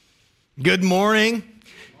Good morning.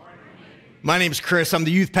 My name is Chris. I'm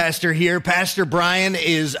the youth pastor here. Pastor Brian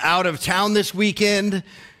is out of town this weekend,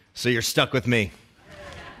 so you're stuck with me.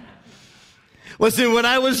 Listen, when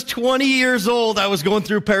I was 20 years old, I was going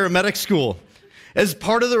through paramedic school. As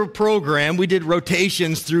part of the program, we did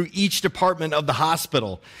rotations through each department of the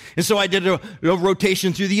hospital. And so I did a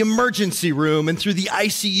rotation through the emergency room and through the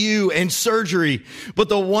ICU and surgery. But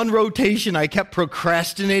the one rotation I kept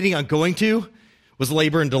procrastinating on going to was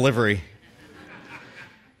labor and delivery.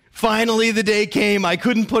 Finally, the day came. I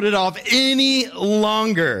couldn't put it off any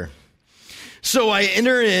longer. So I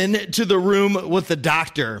enter into the room with the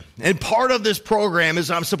doctor. And part of this program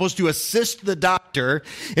is I'm supposed to assist the doctor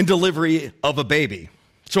in delivery of a baby.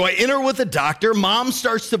 So I enter with the doctor. Mom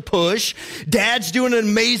starts to push. Dad's doing an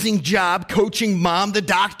amazing job coaching mom. The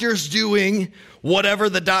doctor's doing whatever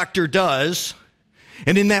the doctor does.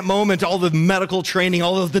 And in that moment, all the medical training,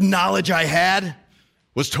 all of the knowledge I had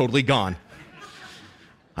was totally gone.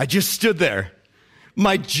 I just stood there.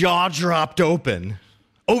 My jaw dropped open,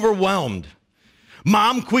 overwhelmed.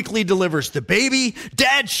 Mom quickly delivers the baby.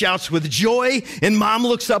 Dad shouts with joy, and Mom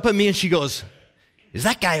looks up at me and she goes, "Is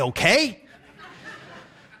that guy okay?"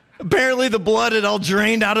 Apparently the blood had all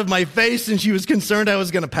drained out of my face and she was concerned I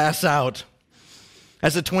was going to pass out.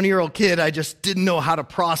 As a 20-year-old kid, I just didn't know how to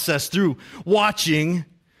process through watching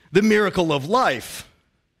the miracle of life.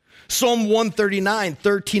 Psalm 139,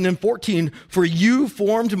 13 and 14, "For you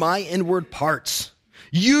formed my inward parts.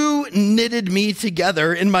 You knitted me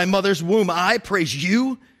together in my mother's womb. I praise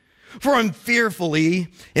you, for I'm fearfully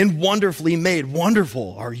and wonderfully made.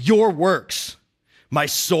 Wonderful are your works. My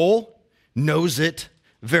soul knows it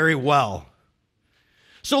very well."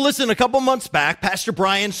 So listen, a couple months back, Pastor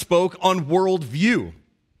Brian spoke on worldview.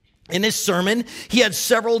 In his sermon, he had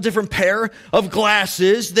several different pair of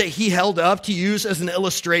glasses that he held up to use as an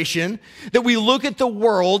illustration that we look at the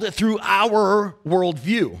world through our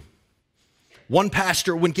worldview. One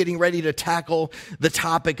pastor, when getting ready to tackle the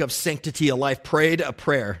topic of sanctity of life, prayed a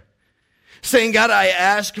prayer saying, "God, I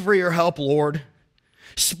ask for your help, Lord,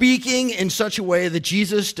 speaking in such a way that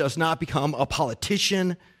Jesus does not become a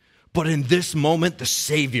politician, but in this moment, the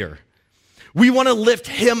Savior. We want to lift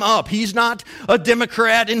him up. He's not a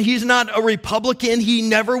Democrat and he's not a Republican. He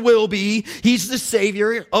never will be. He's the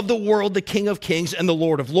Savior of the world, the King of Kings and the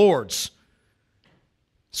Lord of Lords."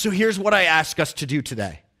 So here's what I ask us to do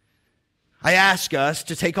today. I ask us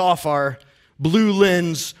to take off our blue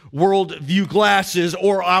lens worldview glasses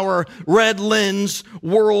or our red lens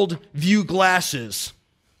worldview glasses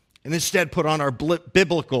and instead put on our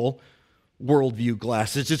biblical worldview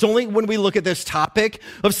glasses. It's only when we look at this topic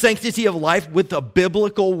of sanctity of life with a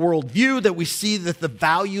biblical worldview that we see that the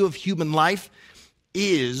value of human life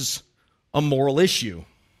is a moral issue.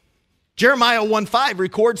 Jeremiah 1:5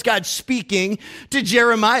 records God speaking to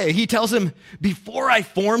Jeremiah. He tells him, "Before I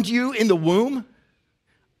formed you in the womb,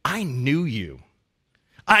 I knew you.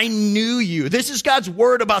 I knew you." This is God's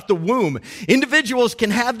word about the womb. Individuals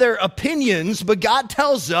can have their opinions, but God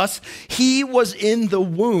tells us he was in the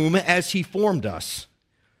womb as he formed us.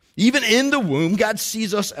 Even in the womb, God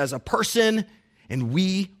sees us as a person and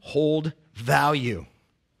we hold value.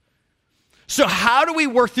 So how do we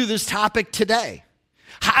work through this topic today?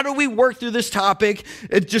 How do we work through this topic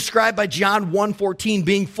described by John 1:14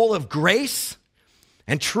 being full of grace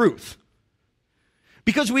and truth?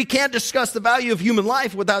 Because we can't discuss the value of human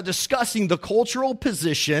life without discussing the cultural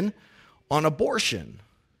position on abortion.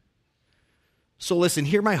 So listen,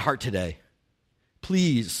 hear my heart today.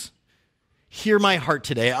 Please, hear my heart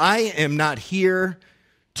today. I am not here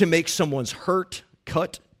to make someone's hurt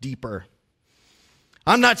cut deeper.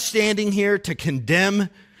 I'm not standing here to condemn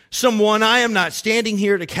someone. I am not standing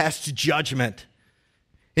here to cast judgment.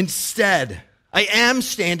 Instead, I am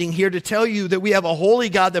standing here to tell you that we have a holy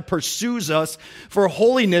God that pursues us for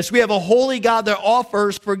holiness. We have a holy God that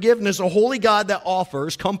offers forgiveness, a holy God that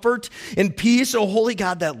offers comfort and peace, a holy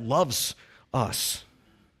God that loves us.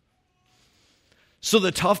 So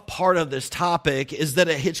the tough part of this topic is that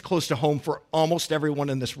it hits close to home for almost everyone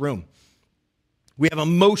in this room. We have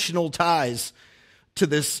emotional ties to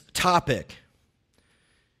this topic.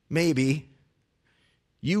 Maybe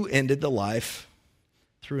you ended the life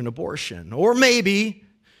through an abortion. Or maybe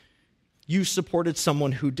you supported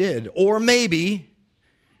someone who did. Or maybe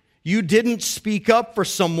you didn't speak up for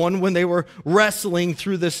someone when they were wrestling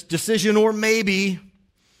through this decision. Or maybe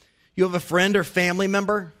you have a friend or family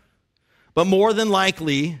member. But more than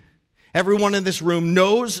likely, everyone in this room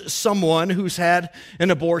knows someone who's had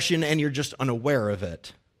an abortion and you're just unaware of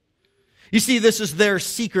it. You see, this is their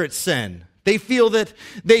secret sin. They feel that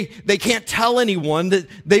they can't tell anyone, that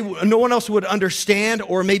no one else would understand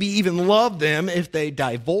or maybe even love them if they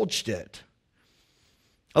divulged it.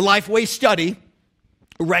 A Lifeway study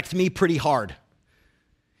wrecked me pretty hard.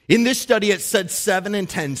 In this study, it said 7 in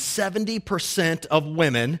 10, 70% of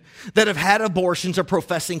women that have had abortions are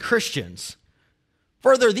professing Christians.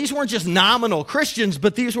 Further, these weren't just nominal Christians,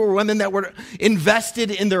 but these were women that were invested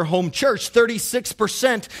in their home church.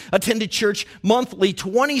 36% attended church monthly,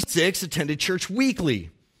 26% attended church weekly.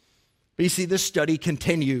 But you see, this study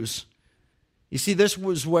continues. You see, this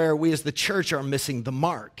was where we as the church are missing the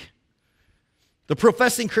mark. The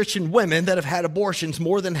professing Christian women that have had abortions,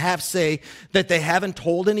 more than half say that they haven't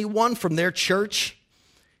told anyone from their church.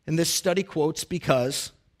 And this study quotes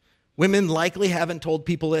because women likely haven't told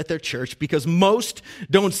people at their church because most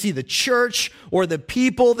don't see the church or the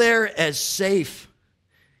people there as safe.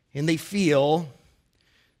 And they feel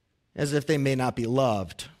as if they may not be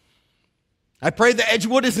loved. I pray that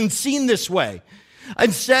Edgewood isn't seen this way.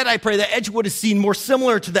 Instead, I pray that Edgewood is seen more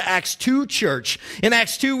similar to the Acts 2 church. In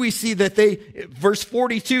Acts 2, we see that verse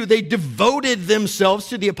 42, they devoted themselves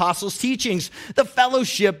to the apostles' teachings, the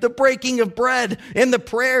fellowship, the breaking of bread, and the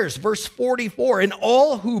prayers. Verse 44, and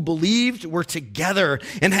all who believed were together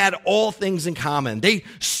and had all things in common. They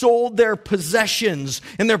sold their possessions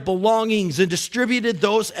and their belongings and distributed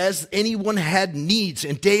those as anyone had needs,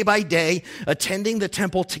 and day by day attending the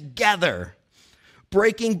temple together,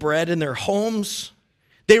 breaking bread in their homes.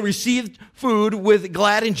 They received food with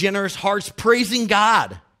glad and generous hearts, praising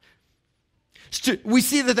God. We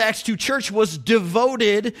see that the Acts 2 church was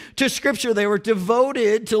devoted to Scripture. They were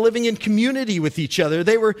devoted to living in community with each other.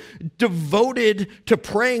 They were devoted to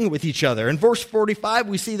praying with each other. In verse 45,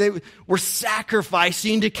 we see they were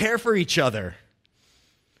sacrificing to care for each other.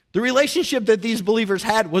 The relationship that these believers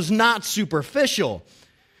had was not superficial.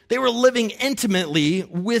 They were living intimately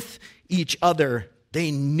with each other. They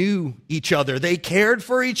knew each other. They cared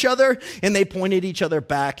for each other, and they pointed each other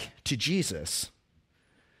back to Jesus.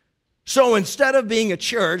 So instead of being a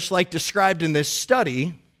church like described in this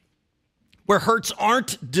study, where hurts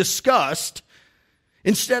aren't discussed,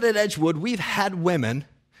 instead at Edgewood, we've had women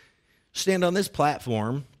stand on this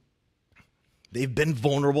platform. They've been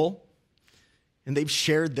vulnerable, and they've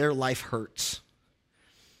shared their life hurts,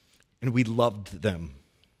 and we loved them.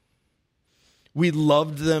 We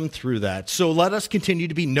loved them through that. So let us continue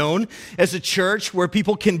to be known as a church where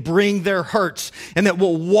people can bring their hurts and that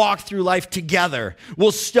we'll walk through life together.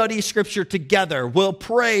 We'll study Scripture together. We'll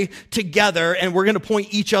pray together, and we're going to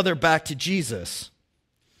point each other back to Jesus.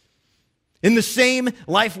 In the same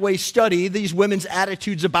Lifeway study, these women's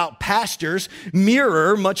attitudes about pastors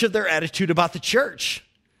mirror much of their attitude about the church.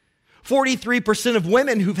 43% of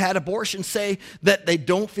women who've had abortions say that they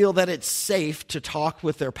don't feel that it's safe to talk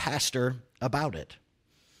with their pastor about it.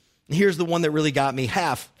 Here's the one that really got me.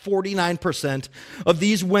 49% of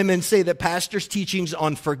these women say that pastors' teachings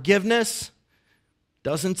on forgiveness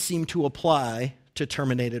doesn't seem to apply to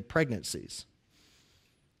terminated pregnancies.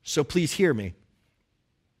 So please hear me.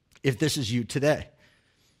 If this is you today,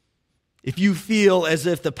 if you feel as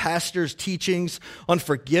if the pastor's teachings on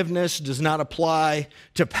forgiveness does not apply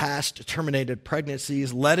to past terminated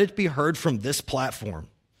pregnancies, let it be heard from this platform.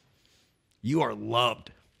 You are loved.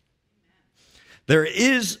 There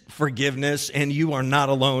is forgiveness, and you are not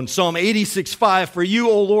alone. Psalm 86:5, for you,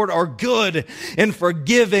 O Lord, are good and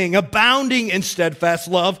forgiving, abounding in steadfast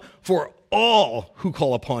love for all who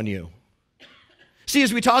call upon you. See,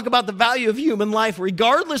 as we talk about the value of human life,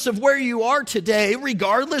 regardless of where you are today,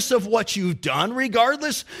 regardless of what you've done,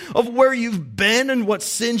 regardless of where you've been and what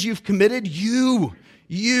sins you've committed,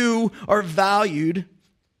 you are valued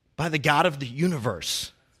by the God of the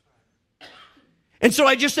universe. And so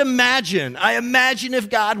I imagine if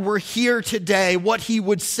God were here today, what he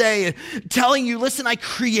would say, telling you, listen, I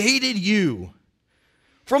created you.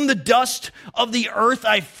 From the dust of the earth,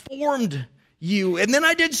 I formed you. And then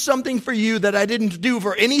I did something for you that I didn't do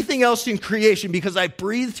for anything else in creation because I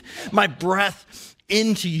breathed my breath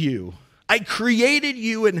into you. I created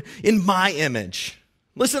you in my image.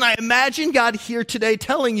 Listen, I imagine God here today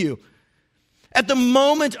telling you, at the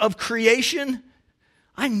moment of creation,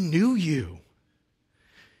 I knew you.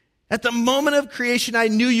 At the moment of creation, I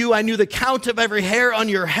knew you. I knew the count of every hair on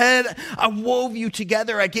your head. I wove you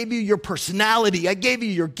together. I gave you your personality. I gave you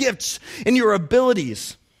your gifts and your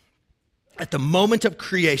abilities. At the moment of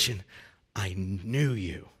creation, I knew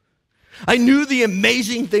you. I knew the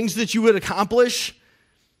amazing things that you would accomplish,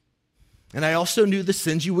 and I also knew the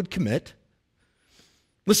sins you would commit.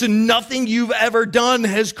 Listen, nothing you've ever done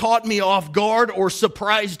has caught me off guard or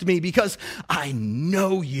surprised me because I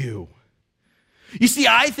know you. You see,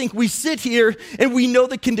 I think we sit here and we know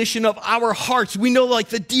the condition of our hearts. We know like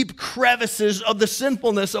the deep crevices of the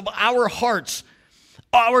sinfulness of our hearts,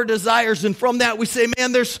 our desires. And from that we say,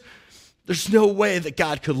 man, there's no way that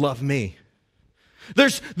God could love me.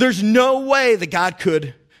 There's no way that God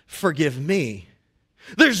could forgive me.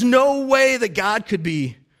 There's no way that God could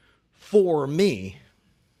be for me.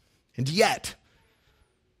 And yet,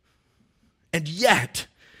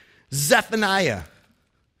 Zephaniah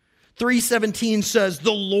 3:17 says,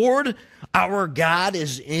 the Lord our God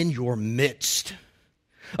is in your midst,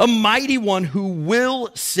 a mighty one who will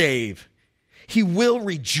save. He will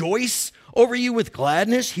rejoice over you with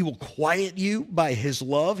gladness. He will quiet you by his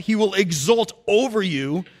love. He will exult over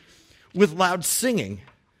you with loud singing.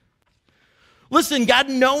 Listen, God,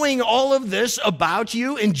 knowing all of this about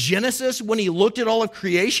you in Genesis, when he looked at all of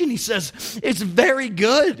creation, he says, it's very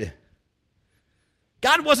good.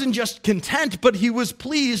 God wasn't just content, but he was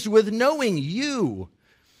pleased with knowing you.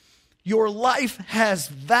 Your life has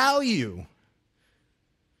value.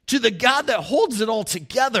 To the God that holds it all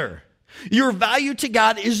together. Your value to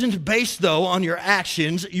God isn't based, though, on your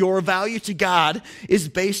actions. Your value to God is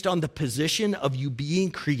based on the position of you being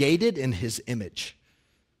created in his image.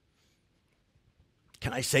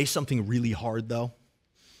 Can I say something really hard, though?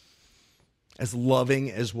 As loving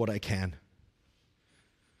as what I can.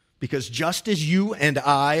 Because just as you and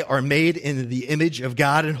I are made in the image of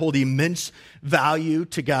God and hold immense value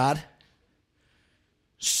to God,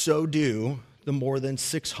 so do the more than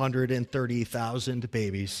 630,000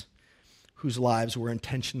 babies whose lives were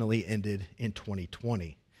intentionally ended in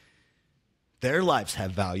 2020. Their lives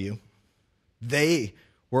have value. They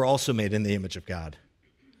were also made in the image of God.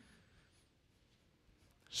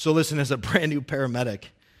 So listen, as a brand new paramedic,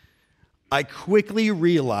 I quickly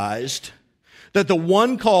realized that the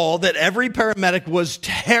one call that every paramedic was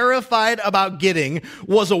terrified about getting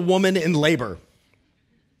was a woman in labor.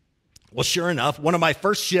 Well, sure enough, one of my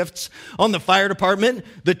first shifts on the fire department,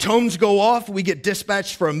 the tones go off. We get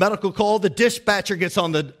dispatched for a medical call. The dispatcher gets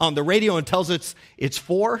on the radio and tells us it's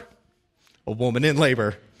for a woman in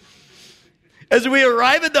labor. As we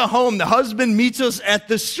arrive at the home, the husband meets us at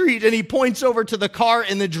the street and he points over to the car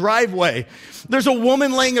in the driveway. There's a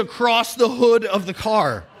woman laying across the hood of the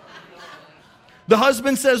car. The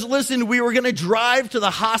husband says, listen, we were going to drive to the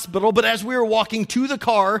hospital, but as we were walking to the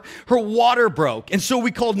car, her water broke. And so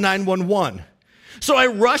we called 911. So I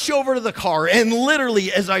rush over to the car, and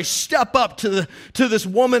literally as I step up to this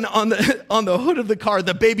woman on the hood of the car,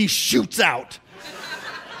 the baby shoots out.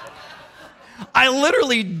 I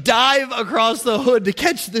literally dive across the hood to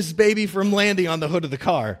catch this baby from landing on the hood of the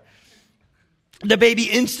car. The baby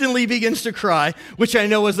instantly begins to cry, which I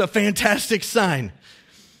know is a fantastic sign.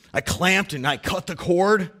 I clamped and I cut the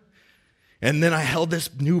cord, and then I held this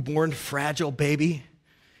newborn, fragile baby,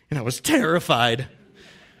 and I was terrified.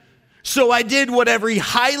 So I did what every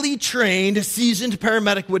highly trained, seasoned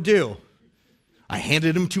paramedic would do. I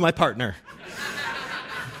handed him to my partner.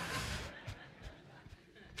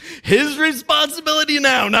 His responsibility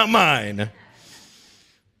now, not mine.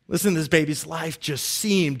 Listen, this baby's life just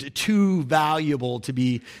seemed too valuable to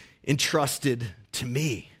be entrusted to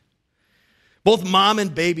me. Both mom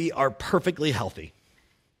and baby are perfectly healthy.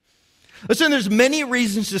 Listen, there's many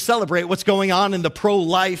reasons to celebrate what's going on in the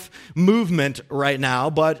pro-life movement right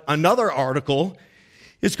now, but another article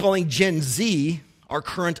is calling Gen Z, our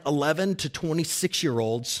current 11 to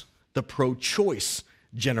 26-year-olds, the pro-choice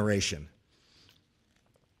generation.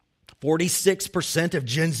 46% of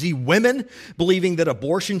Gen Z women believing that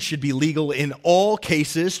abortion should be legal in all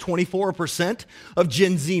cases. 24% of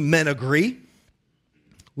Gen Z men agree.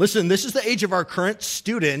 Listen, this is the age of our current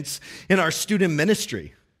students in our student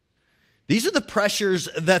ministry. These are the pressures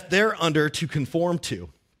that they're under to conform to.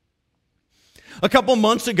 A couple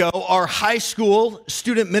months ago, our high school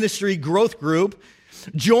student ministry growth group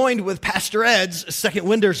joined with Pastor Ed's Second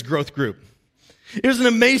Winders growth group. It was an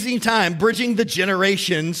amazing time. Bridging the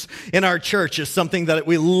generations in our church is something that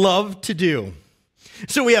we love to do.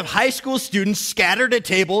 So we have high school students scattered at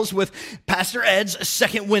tables with Pastor Ed's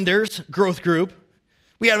Second Winders growth group.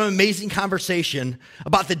 We had an amazing conversation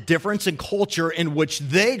about the difference in culture in which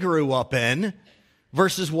they grew up in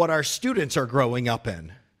versus what our students are growing up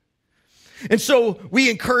in. And so we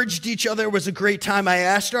encouraged each other. It was a great time. I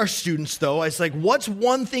asked our students, though, I was like, what's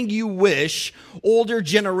one thing you wish older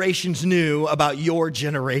generations knew about your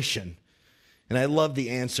generation? And I love the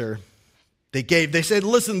answer they gave. They said,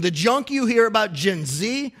 listen, the junk you hear about Gen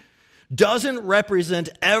Z doesn't represent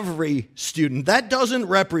every student. That doesn't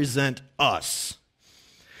represent us.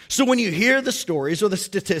 So when you hear the stories or the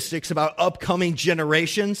statistics about upcoming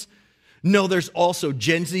generations, No, there's also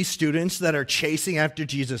Gen Z students that are chasing after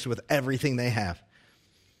Jesus with everything they have.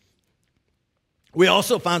 We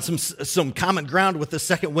also found some common ground with the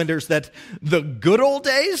second winders that the good old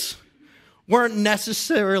days weren't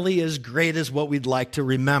necessarily as great as what we'd like to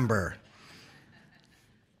remember.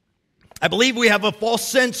 I believe we have a false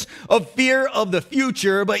sense of fear of the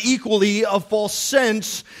future, but equally a false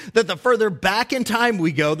sense that the further back in time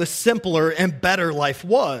we go, the simpler and better life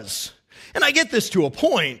was. And I get this to a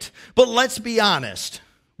point, but let's be honest.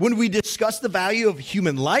 When we discuss the value of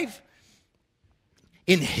human life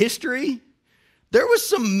in history, there was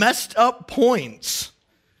some messed up points.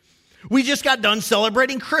 We just got done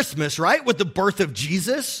celebrating Christmas, right? With the birth of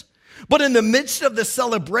Jesus. But in the midst of the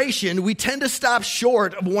celebration, we tend to stop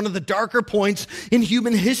short of one of the darker points in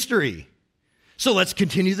human history. So let's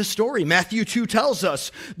continue the story. Matthew 2 tells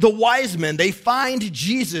us the wise men, they find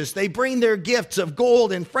Jesus. They bring their gifts of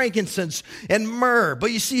gold and frankincense and myrrh.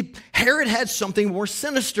 But you see, Herod had something more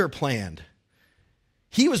sinister planned.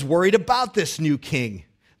 He was worried about this new king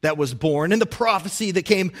that was born and the prophecy that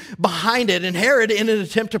came behind it. And Herod, in an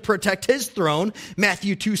attempt to protect his throne,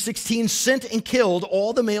 Matthew 2:16, sent and killed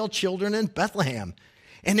all the male children in Bethlehem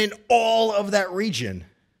and in all of that region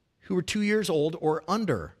who were 2 years old or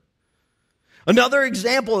under. Another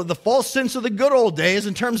example of the false sense of the good old days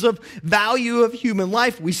in terms of value of human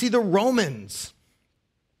life, we see the Romans.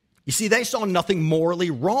 You see, they saw nothing morally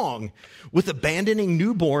wrong with abandoning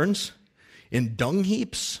newborns in dung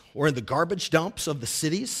heaps or in the garbage dumps of the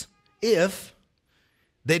cities if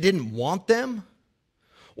they didn't want them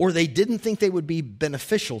or they didn't think they would be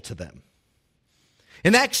beneficial to them.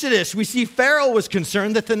 In Exodus, we see Pharaoh was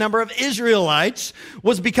concerned that the number of Israelites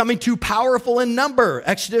was becoming too powerful in number.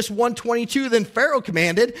 Exodus 1:22, then Pharaoh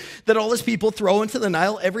commanded that all his people throw into the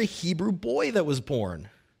Nile every Hebrew boy that was born.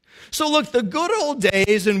 So look, the good old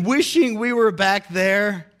days and wishing we were back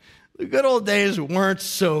there, the good old days weren't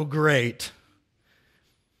so great.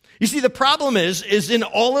 You see, the problem is in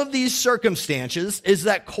all of these circumstances is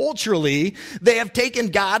that culturally they have taken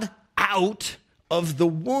God out of the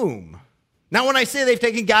womb. Now, when I say they've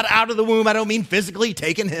taken God out of the womb, I don't mean physically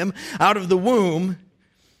taken him out of the womb.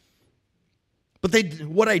 But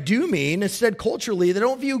what I do mean is that culturally they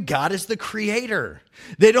don't view God as the creator.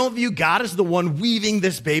 They don't view God as the one weaving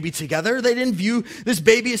this baby together. They didn't view this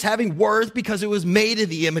baby as having worth because it was made in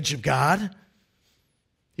the image of God.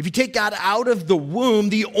 If you take God out of the womb,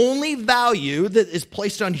 the only value that is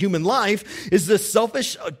placed on human life is the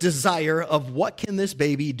selfish desire of what can this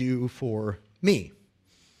baby do for me?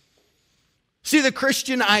 See, the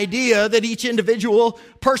Christian idea that each individual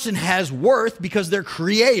person has worth because they're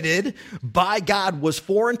created by God was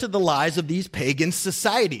foreign to the lies of these pagan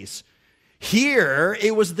societies. Here,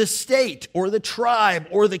 it was the state or the tribe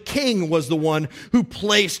or the king was the one who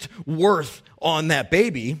placed worth on that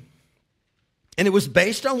baby. And it was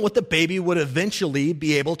based on what the baby would eventually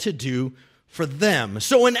be able to do for them.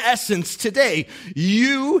 So in essence, today,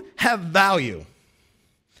 you have value.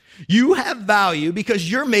 You have value because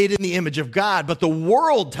you're made in the image of God, but the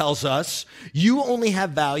world tells us you only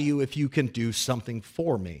have value if you can do something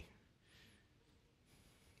for me.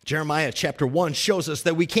 Jeremiah chapter 1 shows us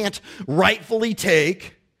that we can't rightfully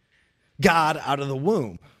take God out of the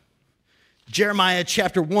womb. Jeremiah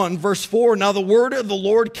chapter 1, verse 4, now the word of the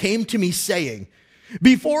Lord came to me saying,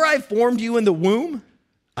 before I formed you in the womb,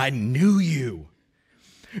 I knew you.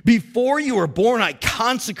 Before you were born, I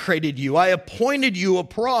consecrated you. I appointed you a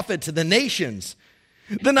prophet to the nations.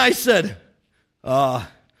 Then I said,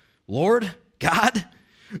 Lord God,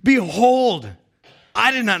 behold,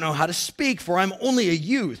 I did not know how to speak, for I'm only a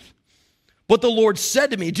youth. But the Lord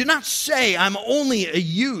said to me, do not say I'm only a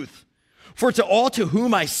youth. For to all to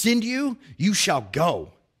whom I send you, you shall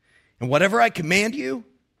go. And whatever I command you,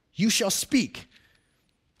 you shall speak.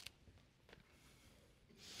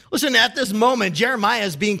 Listen, at this moment, Jeremiah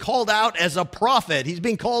is being called out as a prophet. He's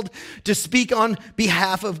being called to speak on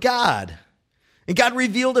behalf of God. And God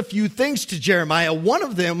revealed a few things to Jeremiah. One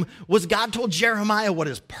of them was God told Jeremiah what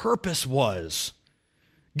his purpose was.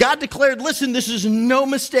 God declared, listen, this is no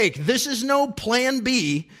mistake. This is no plan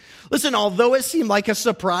B. Listen, although it seemed like a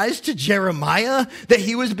surprise to Jeremiah that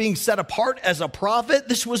he was being set apart as a prophet,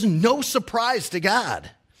 this was no surprise to God.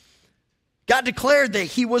 God declared that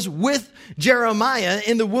he was with Jeremiah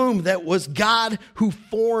in the womb, that was God who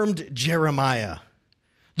formed Jeremiah.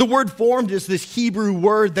 The word formed is this Hebrew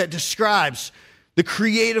word that describes the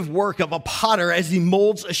creative work of a potter as he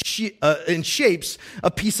molds and shapes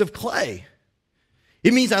a piece of clay.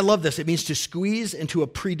 It means, I love this, it means to squeeze into a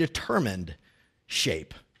predetermined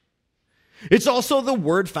shape. It's also the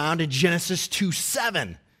word found in Genesis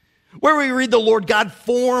 2:7, where we read the Lord God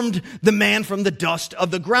formed the man from the dust of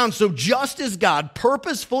the ground. So just as God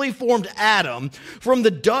purposefully formed Adam from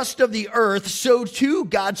the dust of the earth, so too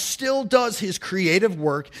God still does his creative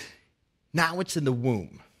work. Now it's in the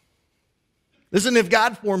womb. Listen, if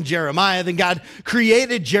God formed Jeremiah, then God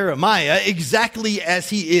created Jeremiah exactly as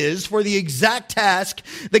he is for the exact task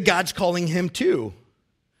that God's calling him to.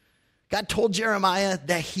 God told Jeremiah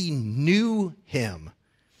that he knew him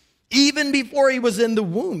even before he was in the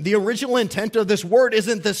womb. The original intent of this word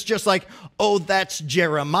isn't this just like, oh, that's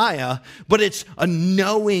Jeremiah, but it's a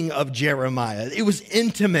knowing of Jeremiah. It was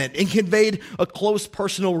intimate and conveyed a close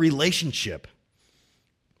personal relationship.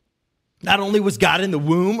 Not only was God in the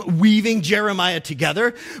womb weaving Jeremiah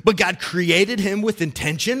together, but God created him with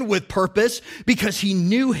intention, with purpose, because he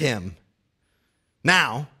knew him.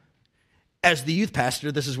 Now, as the youth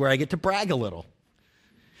pastor, this is where I get to brag a little.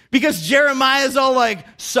 Because Jeremiah's all like,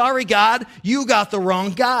 sorry, God, you got the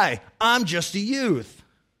wrong guy. I'm just a youth.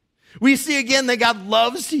 We see again that God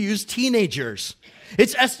loves to use teenagers.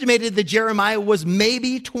 It's estimated that Jeremiah was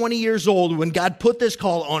maybe 20 years old when God put this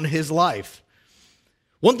call on his life.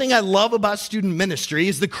 One thing I love about student ministry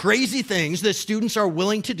is the crazy things that students are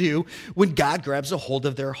willing to do when God grabs a hold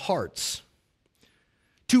of their hearts.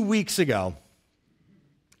 2 weeks ago,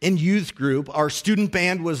 in youth group, our student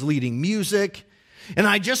band was leading music, and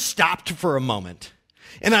I just stopped for a moment.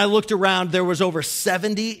 And I looked around, there was over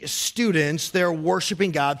 70 students there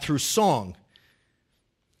worshiping God through song.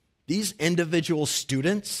 These individual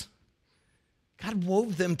students, God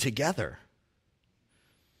wove them together.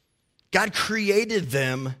 God created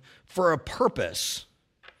them for a purpose.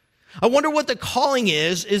 I wonder what the calling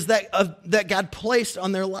is that God placed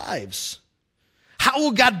on their lives. How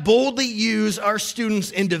will God boldly use our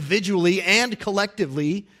students individually and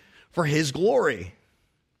collectively for his glory?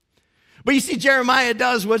 But you see, Jeremiah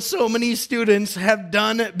does what so many students have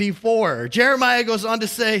done before. Jeremiah goes on to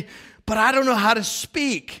say, but I don't know how to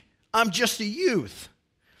speak. I'm just a youth.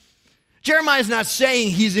 Jeremiah's not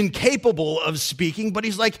saying he's incapable of speaking, but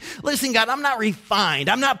he's like, listen, God, I'm not refined.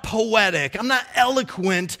 I'm not poetic. I'm not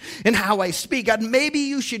eloquent in how I speak. God, maybe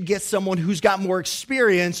you should get someone who's got more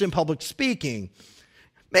experience in public speaking.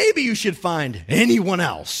 Maybe you should find anyone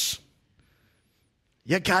else.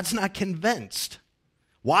 Yet God's not convinced.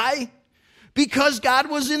 Why? Because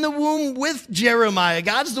God was in the womb with Jeremiah.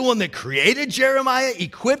 God's the one that created Jeremiah,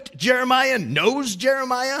 equipped Jeremiah, knows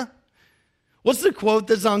Jeremiah. What's the quote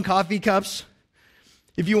that's on coffee cups?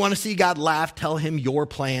 If you want to see God laugh, tell him your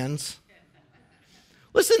plans.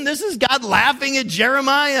 Listen, this is God laughing at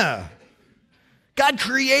Jeremiah. God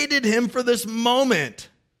created him for this moment.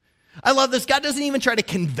 I love this. God doesn't even try to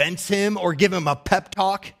convince him or give him a pep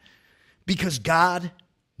talk because God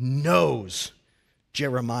knows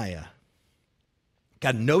Jeremiah.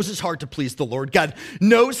 God knows his heart to please the Lord. God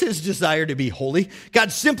knows his desire to be holy.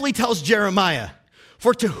 God simply tells Jeremiah,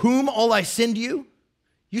 for to whom all I send you,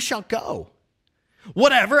 you shall go.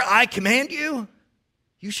 Whatever I command you,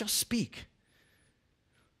 you shall speak.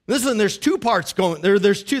 Listen, there's two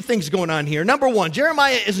things going on here. Number one,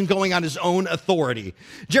 Jeremiah isn't going on his own authority.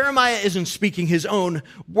 Jeremiah isn't speaking his own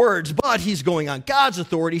words, but he's going on God's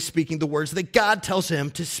authority, speaking the words that God tells him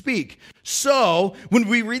to speak. So when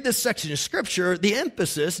we read this section of scripture, the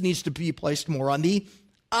emphasis needs to be placed more on the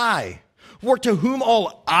I. For to whom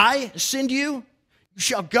all I send you, you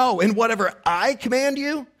shall go, and whatever I command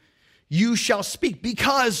you, you shall speak,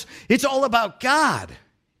 because it's all about God.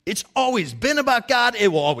 It's always been about God. It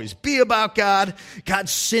will always be about God.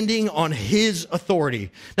 God's sending on his authority.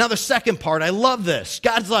 Now, the second part, I love this.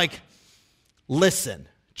 God's like, listen,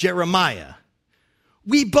 Jeremiah,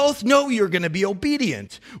 we both know you're going to be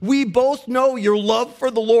obedient. We both know your love for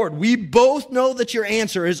the Lord. We both know that your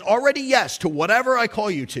answer is already yes to whatever I call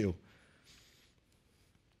you to.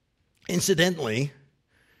 Incidentally,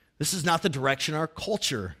 this is not the direction our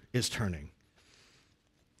culture is turning.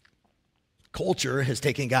 Culture has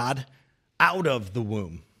taken God out of the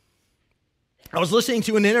womb. I was listening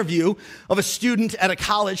to an interview of a student at a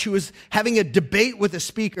college who was having a debate with a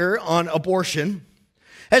speaker on abortion.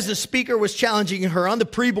 As the speaker was challenging her on the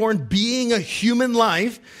preborn being a human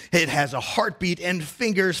life, it has a heartbeat and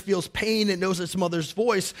fingers, feels pain, and knows its mother's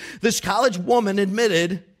voice, this college woman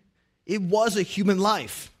admitted it was a human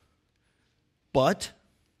life. But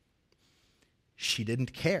she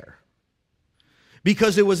didn't care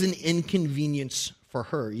because it was an inconvenience for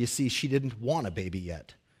her. You see, she didn't want a baby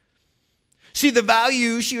yet. See, the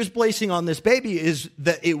value she was placing on this baby is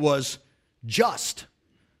that it was just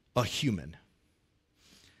a human.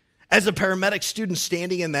 As a paramedic student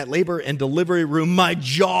standing in that labor and delivery room, my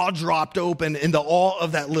jaw dropped open in the awe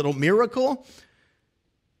of that little miracle.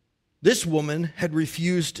 This woman had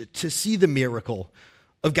refused to see the miracle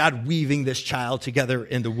of God weaving this child together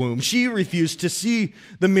in the womb. She refused to see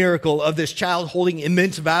the miracle of this child holding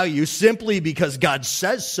immense value simply because God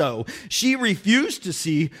says so. She refused to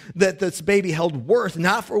see that this baby held worth,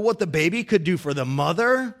 not for what the baby could do for the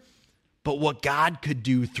mother, but what God could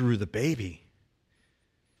do through the baby.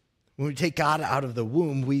 When we take God out of the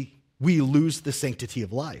womb, we lose the sanctity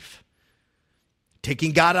of life.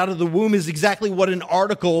 Taking God out of the womb is exactly what an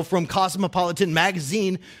article from Cosmopolitan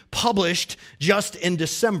magazine published just in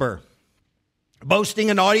December.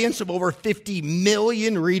 Boasting an audience of over 50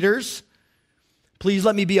 million readers. Please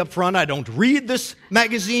let me be upfront. I don't read this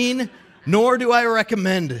magazine, nor do I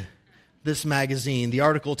recommend this magazine. The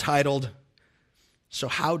article titled, "So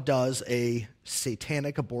How Does a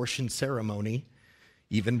Satanic Abortion Ceremony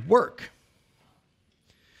Even Work?"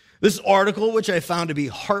 This article, which I found to be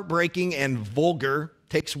heartbreaking and vulgar,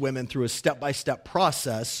 takes women through a step-by-step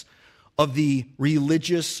process of the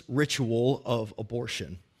religious ritual of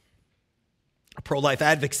abortion. A pro-life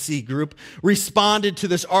advocacy group responded to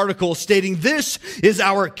this article stating, "This is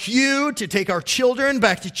our cue to take our children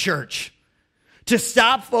back to church, to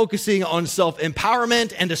stop focusing on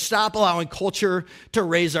self-empowerment and to stop allowing culture to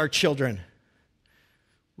raise our children."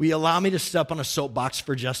 Will you allow me to step on a soapbox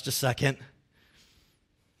for just a second?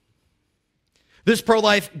 This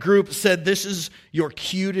pro-life group said this is your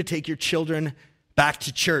cue to take your children back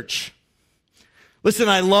to church. Listen,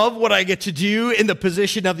 I love what I get to do in the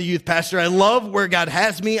position of the youth pastor. I love where God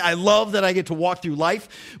has me. I love that I get to walk through life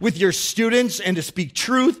with your students and to speak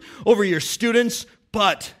truth over your students.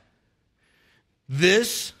 But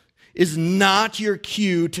this is not your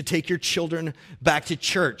cue to take your children back to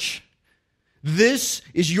church. This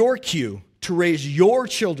is your cue to raise your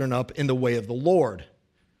children up in the way of the Lord.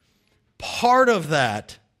 Part of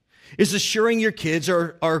that is assuring your kids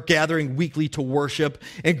are gathering weekly to worship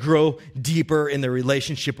and grow deeper in their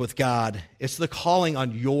relationship with God. It's the calling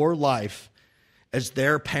on your life as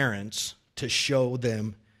their parents to show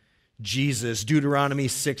them Jesus. Deuteronomy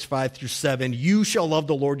 6:5-7. "You shall love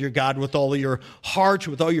the Lord your God with all of your heart,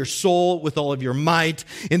 with all your soul, with all of your might.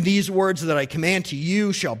 And these words that I command to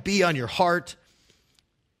you shall be on your heart.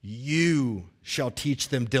 You shall teach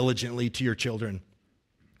them diligently to your children.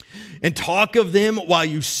 And talk of them while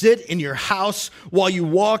you sit in your house, while you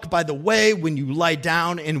walk by the way, when you lie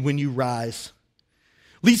down and when you rise."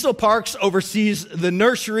 Liesl Parks oversees the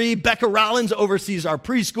nursery. Becca Rollins oversees our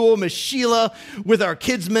preschool. Miss Sheila with our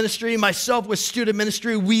kids ministry. Myself with student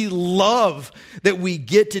ministry. We love that we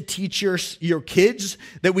get to teach your kids,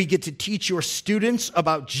 that we get to teach your students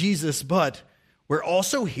about Jesus. But we're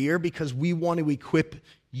also here because we want to equip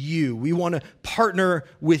you. We want to partner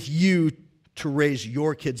with you to raise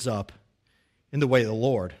your kids up in the way of the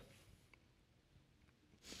Lord.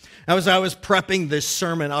 Now, as I was prepping this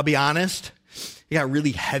sermon, I'll be honest, it got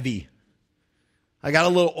really heavy. I got a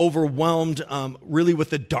little overwhelmed, really, with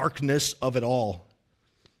the darkness of it all.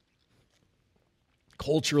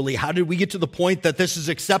 Culturally, how did we get to the point that this is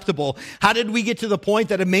acceptable? How did we get to the point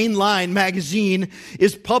that a mainline magazine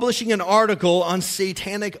is publishing an article on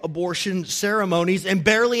satanic abortion ceremonies and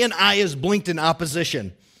barely an eye is blinked in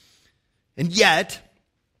opposition? And yet,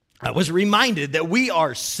 I was reminded that we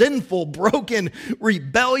are sinful, broken,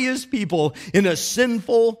 rebellious people in a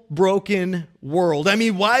sinful, broken world. I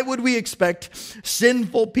mean, why would we expect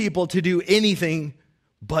sinful people to do anything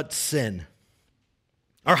but sin?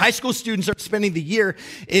 Our high school students are spending the year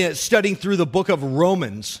studying through the book of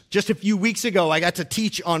Romans. Just a few weeks ago, I got to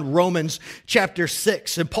teach on Romans chapter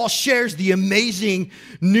 6, and Paul shares the amazing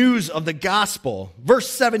news of the gospel. Verse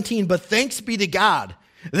 17, "But thanks be to God,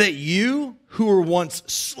 that you who were once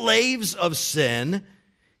slaves of sin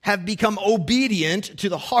have become obedient to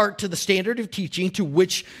the heart to the standard of teaching to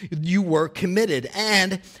which you were committed,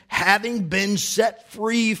 and having been set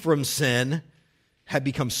free from sin, have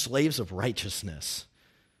become slaves of righteousness."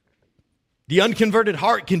 The unconverted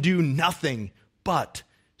heart can do nothing but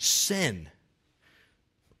sin.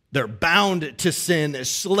 They're bound to sin,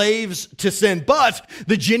 slaves to sin. But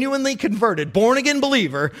the genuinely converted, born-again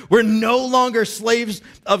believer, we're no longer slaves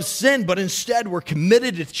of sin, but instead we're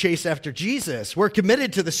committed to chase after Jesus. We're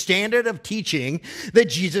committed to the standard of teaching that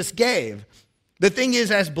Jesus gave. The thing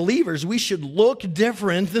is, as believers, we should look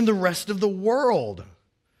different than the rest of the world.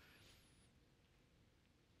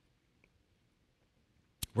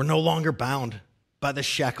 We're no longer bound by the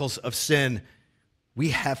shackles of sin. We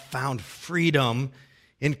have found freedom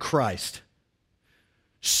in Christ.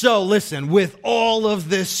 So listen, with all of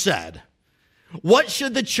this said, what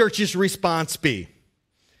should the church's response be?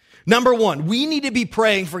 Number one, we need to be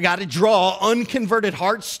praying for God to draw unconverted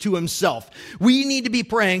hearts to himself. We need to be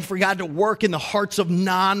praying for God to work in the hearts of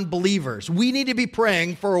non-believers. We need to be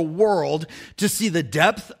praying for a world to see the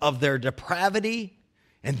depth of their depravity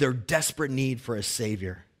and their desperate need for a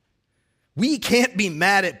Savior. We can't be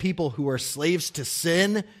mad at people who are slaves to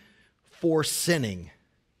sin for sinning.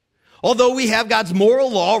 Although we have God's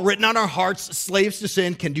moral law written on our hearts, slaves to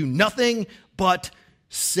sin can do nothing but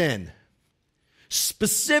sin.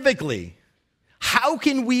 Specifically, how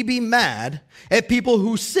can we be mad at people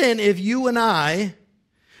who sin if you and I,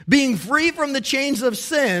 being free from the chains of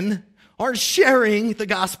sin, are sharing the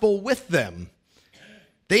gospel with them?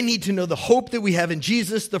 They need to know the hope that we have in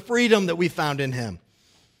Jesus, the freedom that we found in him.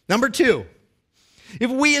 Number two,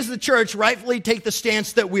 if we as the church rightfully take the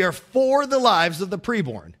stance that we are for the lives of the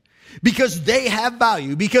preborn, because they have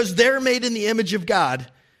value, because they're made in the image of God,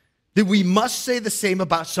 then we must say the same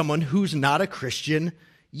about someone who's not a Christian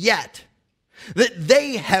yet. That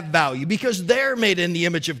they have value because they're made in the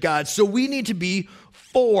image of God, so we need to be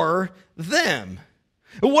for them.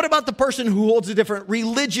 And what about the person who holds a different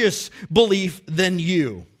religious belief than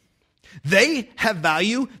you? They have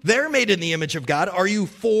value. They're made in the image of God. Are you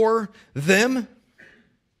for them?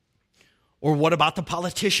 Or what about the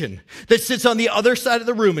politician that sits on the other side of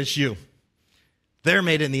the room as you? They're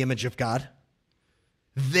made in the image of God.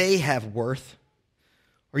 They have worth.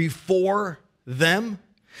 Are you for them?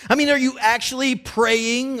 I mean, are you actually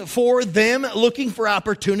praying for them, looking for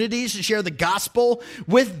opportunities to share the gospel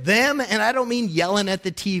with them? And I don't mean yelling at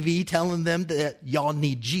the TV, telling them that y'all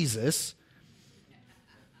need Jesus.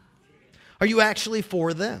 Are you actually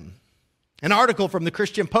for them? An article from the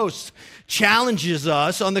Christian Post challenges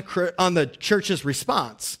us on the church's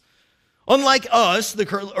response. Unlike us,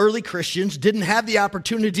 the early Christians didn't have the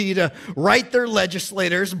opportunity to write their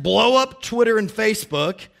legislators, blow up Twitter and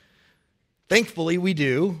Facebook. Thankfully, we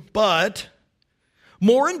do. But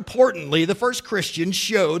more importantly, the first Christians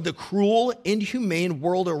showed the cruel, inhumane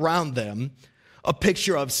world around them a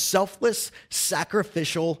picture of selfless,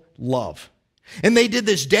 sacrificial love. And they did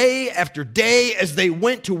this day after day as they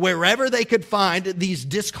went to wherever they could find these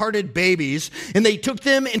discarded babies, and they took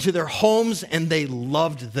them into their homes and they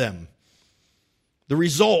loved them. The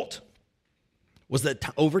result was that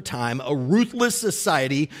over time, a ruthless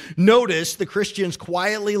society noticed the Christians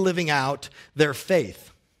quietly living out their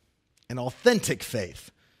faith, an authentic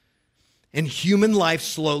faith, and human life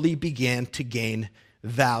slowly began to gain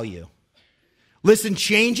value. Listen,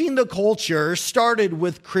 changing the culture started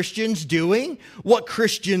with Christians doing what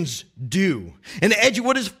Christians do. And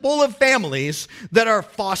Edgewood is full of families that are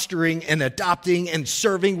fostering and adopting and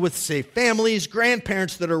serving with safe families,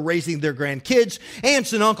 grandparents that are raising their grandkids,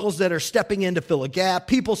 aunts and uncles that are stepping in to fill a gap,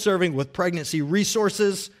 people serving with pregnancy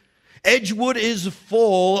resources. Edgewood is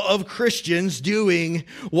full of Christians doing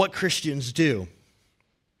what Christians do.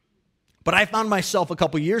 But I found myself a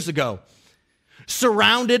couple years ago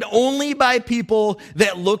surrounded only by people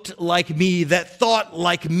that looked like me, that thought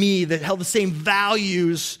like me, that held the same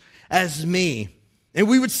values as me. And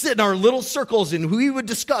we would sit in our little circles and we would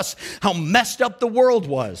discuss how messed up the world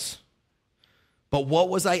was. But what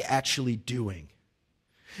was I actually doing?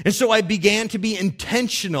 And so I began to be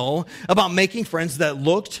intentional about making friends that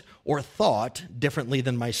looked or thought differently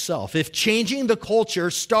than myself. If changing the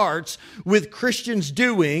culture starts with Christians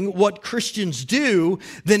doing what Christians do,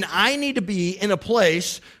 then I need to be in a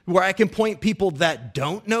place where I can point people that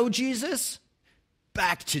don't know Jesus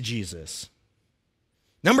back to Jesus.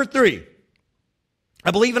 Number 3,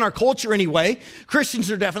 I believe in our culture anyway,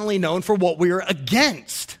 Christians are definitely known for what we are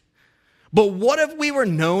against. But what if we were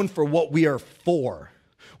known for what we are for?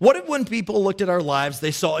 What if when people looked at our lives, they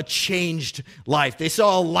saw a changed life? They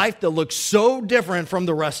saw a life that looked so different from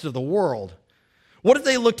the rest of the world. What if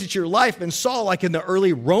they looked at your life and saw, like in the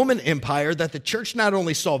early Roman Empire, that the church not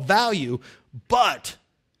only saw value, but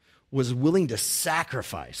was willing to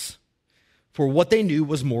sacrifice for what they knew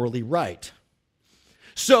was morally right?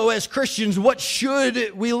 So as Christians, what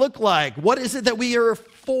should we look like? What is it that we are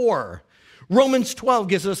for? Romans 12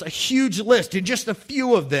 gives us a huge list, and just a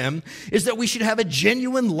few of them is that we should have a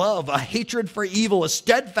genuine love, a hatred for evil, a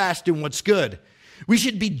steadfast in what's good. We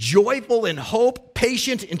should be joyful in hope,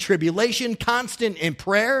 patient in tribulation, constant in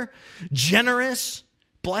prayer, generous,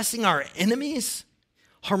 blessing our enemies,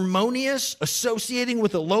 harmonious, associating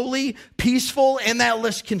with the lowly, peaceful, and that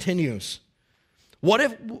list continues. What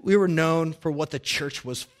if we were known for what the church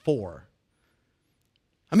was for?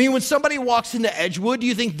 I mean, when somebody walks into Edgewood, do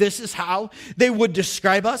you think this is how they would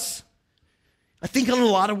describe us? I think in a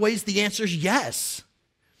lot of ways the answer is yes.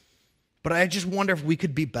 But I just wonder if we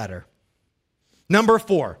could be better. Number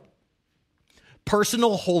 4,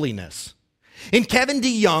 personal holiness. In Kevin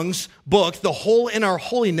DeYoung's book, The Hole in Our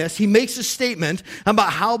Holiness, he makes a statement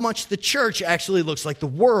about how much the church actually looks like the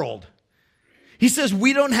world. He says,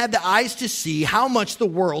 we don't have the eyes to see how much the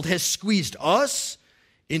world has squeezed us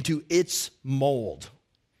into its mold.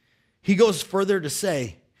 He goes further to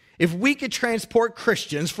say, if we could transport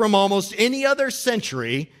Christians from almost any other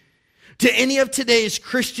century to any of today's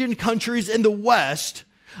Christian countries in the West,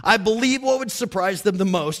 I believe what would surprise them the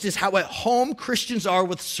most is how at home Christians are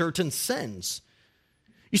with certain sins.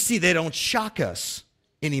 You see, they don't shock us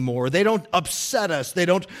anymore. They don't upset us. They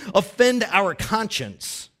don't offend our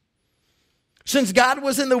conscience. Since God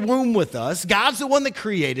was in the womb with us, God's the one that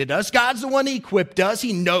created us. God's the one that equipped us.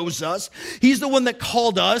 He knows us. He's the one that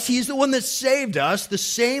called us. He's the one that saved us. The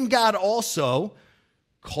same God also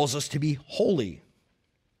calls us to be holy.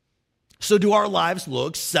 So do our lives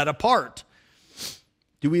look set apart?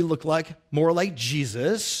 Do we look more like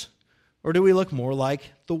Jesus, or do we look more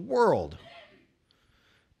like the world?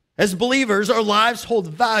 As believers, our lives hold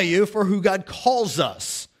value for who God calls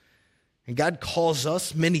us. And God calls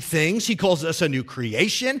us many things. He calls us a new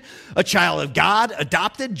creation, a child of God,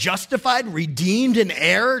 adopted, justified, redeemed, an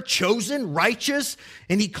heir, chosen, righteous,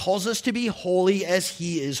 and He calls us to be holy as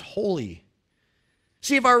He is holy.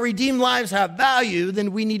 See, if our redeemed lives have value,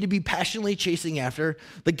 then we need to be passionately chasing after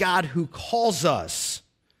the God who calls us.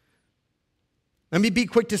 Let me be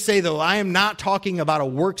quick to say, though, I am not talking about a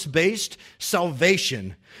works-based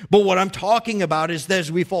salvation. But what I'm talking about is that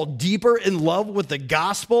as we fall deeper in love with the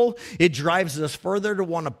gospel, it drives us further to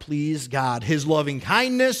want to please God. His loving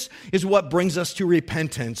kindness is what brings us to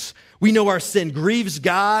repentance. We know our sin grieves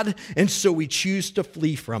God, and so we choose to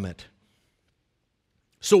flee from it.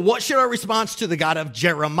 So what should our response to the God of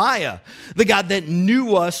Jeremiah, the God that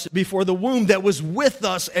knew us before the womb, that was with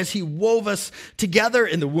us as He wove us together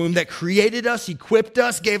in the womb, that created us, equipped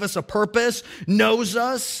us, gave us a purpose, knows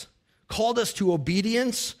us, called us to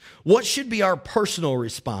obedience? What should be our personal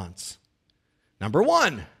response? Number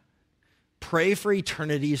one, pray for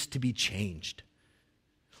eternities to be changed.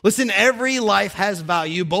 Listen, every life has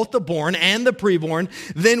value, both the born and the preborn.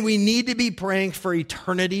 Then we need to be praying for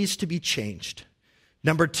eternities to be changed.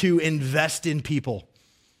 Number two, invest in people.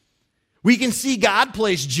 We can see God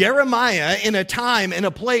place Jeremiah in a time and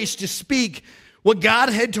a place to speak what God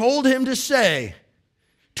had told him to say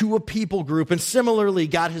to a people group. And similarly,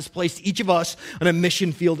 God has placed each of us on a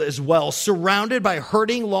mission field as well, surrounded by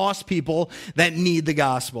hurting, lost people that need the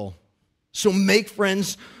gospel. So make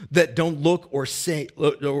friends that don't look or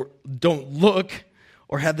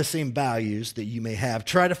have the same values that you may have.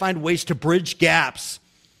 Try to find ways to bridge gaps.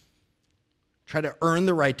 Try to earn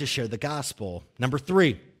the right to share the gospel. Number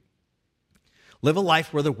three, live a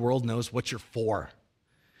life where the world knows what you're for.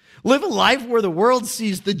 Live a life where the world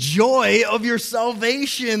sees the joy of your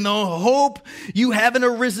salvation, the hope you have in a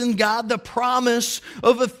risen God, the promise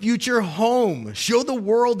of a future home. Show the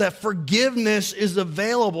world that forgiveness is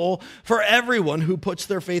available for everyone who puts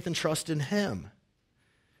their faith and trust in Him.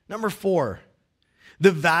 Number four,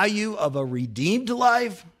 the value of a redeemed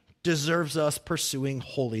life deserves us pursuing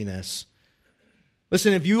holiness.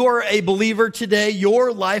 Listen, if you are a believer today,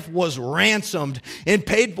 your life was ransomed and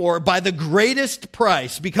paid for by the greatest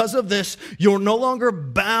price. Because of this, you're no longer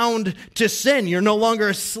bound to sin. You're no longer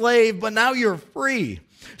a slave, but now you're free.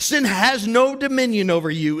 Sin has no dominion over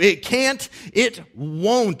you. It can't, it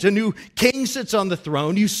won't. A new king sits on the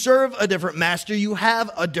throne. You serve a different master. You have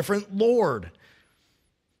a different Lord.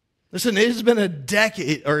 Listen, it's been a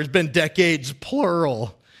decade, or it's been decades,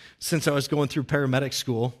 plural, since I was going through paramedic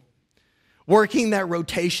school, working that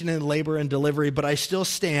rotation in labor and delivery, but I still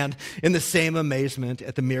stand in the same amazement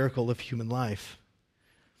at the miracle of human life.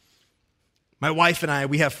 My wife and I,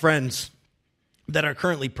 we have friends that are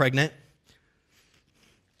currently pregnant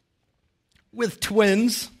with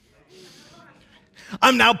twins.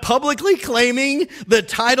 I'm now publicly claiming the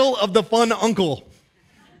title of the fun uncle.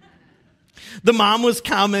 The mom was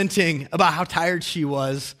commenting about how tired she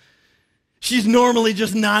was. She's normally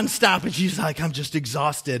just nonstop, and she's like, I'm just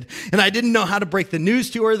exhausted. And I didn't know how to break the news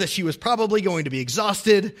to her that she was probably going to be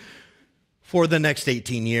exhausted for the next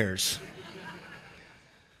 18 years.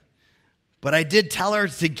 But I did tell her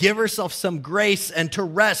to give herself some grace and to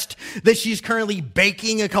rest, that she's currently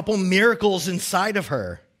baking a couple miracles inside of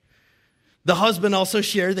her. The husband also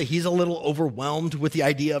shared that he's a little overwhelmed with the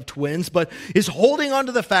idea of twins, but is holding on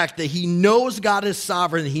to the fact that he knows God is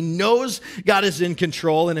sovereign. He knows God is in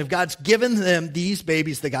control. And if God's given them these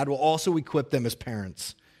babies, that God will also equip them as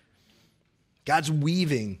parents. God's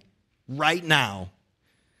weaving right now.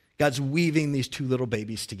 God's weaving these two little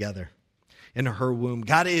babies together in her womb.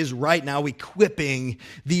 God is right now equipping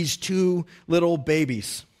these two little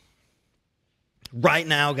babies. Right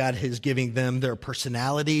now, God is giving them their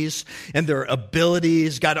personalities and their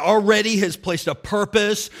abilities. God already has placed a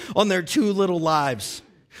purpose on their two little lives.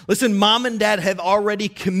 Listen, mom and dad have already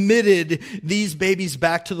committed these babies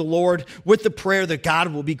back to the Lord with the prayer that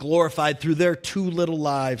God will be glorified through their two little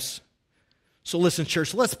lives. So listen,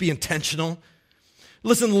 church, let's be intentional.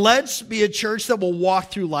 Listen, let's be a church that will walk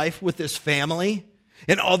through life with this family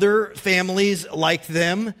and other families like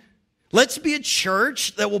them. Let's be a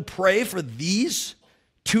church that will pray for these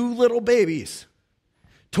two little babies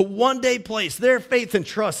to one day place their faith and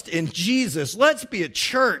trust in Jesus. Let's be a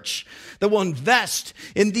church that will invest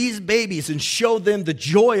in these babies and show them the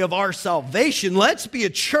joy of our salvation. Let's be a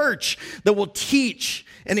church that will teach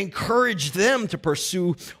and encourage them to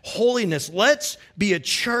pursue holiness. Let's be a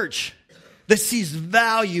church that sees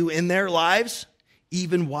value in their lives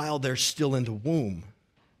even while they're still in the womb.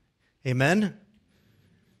 Amen?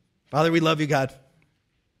 Father, we love you, God.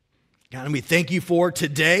 God, and we thank you for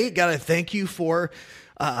today. God, I thank you for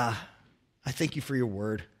your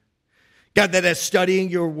word. God, that as studying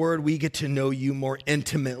your word, we get to know you more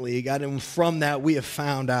intimately. God, and from that, we have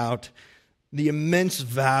found out the immense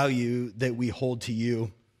value that we hold to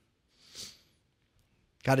you.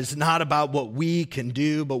 God, it's not about what we can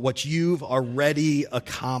do, but what you've already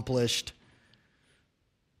accomplished.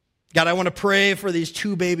 God, I want to pray for these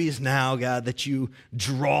two babies now, God, that you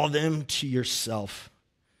draw them to yourself.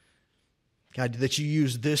 God, that you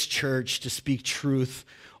use this church to speak truth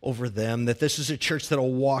over them, that this is a church that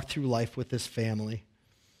will walk through life with this family.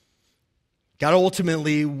 God,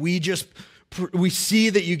 ultimately, we see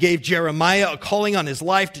that you gave Jeremiah a calling on his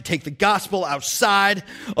life to take the gospel outside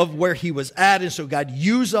of where he was at. And so, God,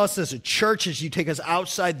 use us as a church as you take us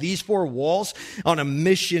outside these four walls on a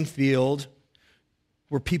mission field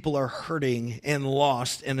where people are hurting and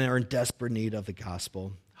lost and are in desperate need of the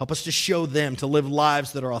gospel. Help us to show them, to live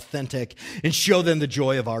lives that are authentic and show them the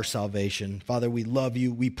joy of our salvation. Father, we love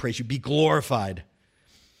you. We praise you. Be glorified.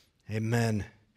 Amen.